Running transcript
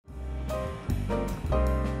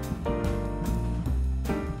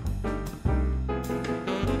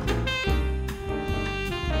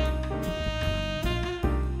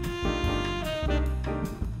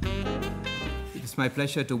It's my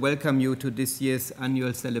pleasure to welcome you to this year's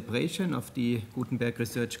annual celebration of the Gutenberg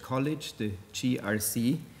Research College, the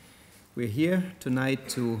GRC. We're here tonight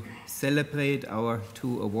to celebrate our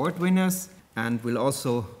 2 award winners, and we'll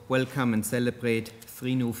also welcome and celebrate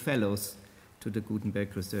 3 new fellows to the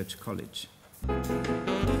Gutenberg Research College.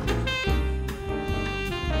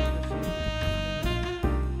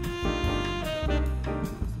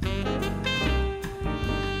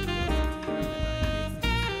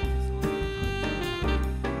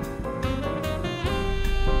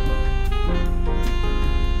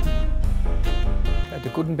 The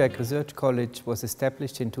Gutenberg Research College was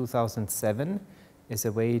established in 2007 as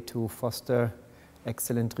a way to foster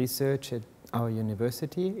excellent research at our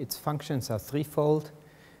university. Its functions are threefold.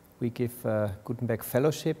 We give Gutenberg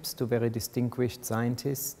fellowships to very distinguished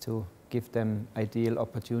scientists to give them ideal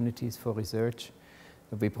opportunities for research.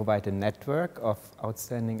 We provide a network of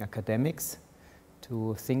outstanding academics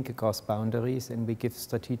to think across boundaries, and we give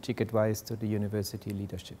strategic advice to the university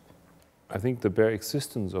leadership. I think the bare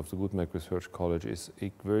existence of the Gutenberg Research College is a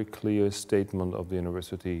very clear statement of the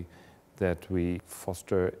university that we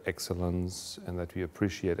foster excellence and that we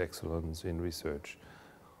appreciate excellence in research.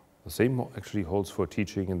 The same actually holds for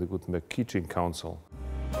teaching in the Gutenberg Teaching Council.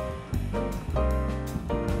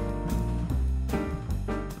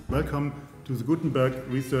 Welcome to the Gutenberg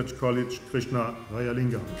Research College, Krishna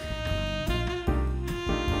Rayalinga.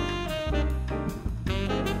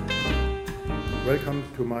 Welcome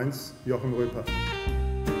to Mainz, Jochen Röper.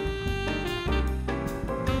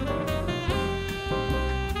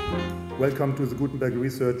 Welcome to the Gutenberg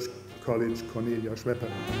Research College, Cornelia, Schweppe.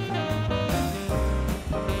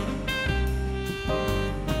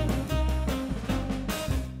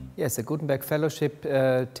 Yes, a Gutenberg Fellowship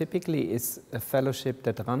typically is a fellowship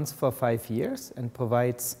that runs for 5 years and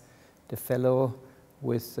provides the fellow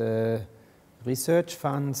with research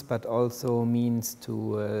funds, but also means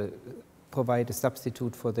to provide a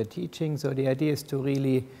substitute for their teaching. So the idea is to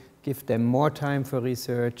really give them more time for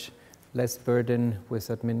research, less burden with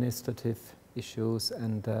administrative issues,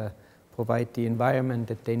 and provide the environment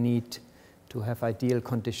that they need to have ideal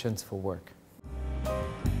conditions for work.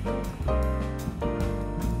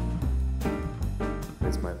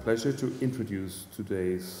 It's my pleasure to introduce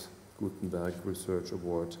today's Gutenberg Research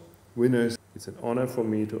Award winners. It's an honor for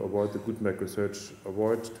me to award the Gutenberg Research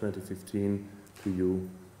Award 2015 to you,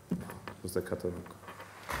 Professor Kataoka.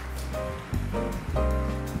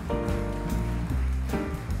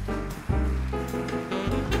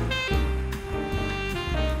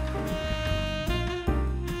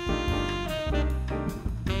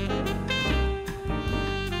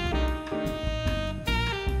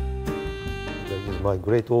 It is my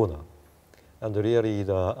great honor and really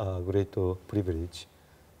the great privilege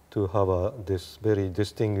to have this very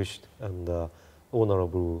distinguished and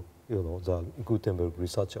honorable, the Gutenberg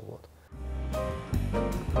Research Award.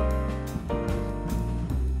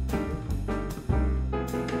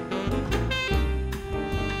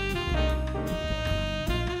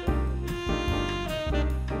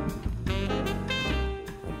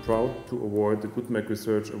 I'm proud to award the Gutenberg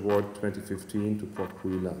Research Award 2015 to Kwok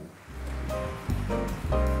Pui Lan.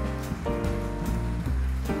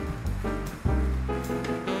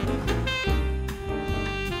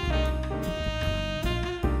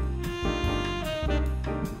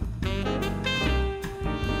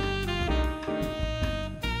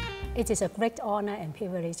 It is a great honor and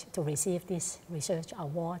privilege to receive this research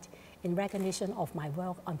award in recognition of my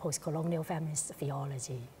work on post-colonial feminist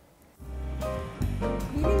theology.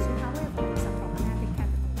 Religion, however, is a problematic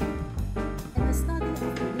category, and the study of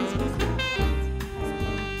religious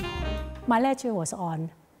My lecture was on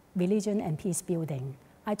religion and peace building.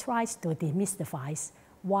 I tried to demystify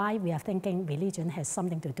why we are thinking religion has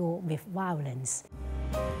something to do with violence.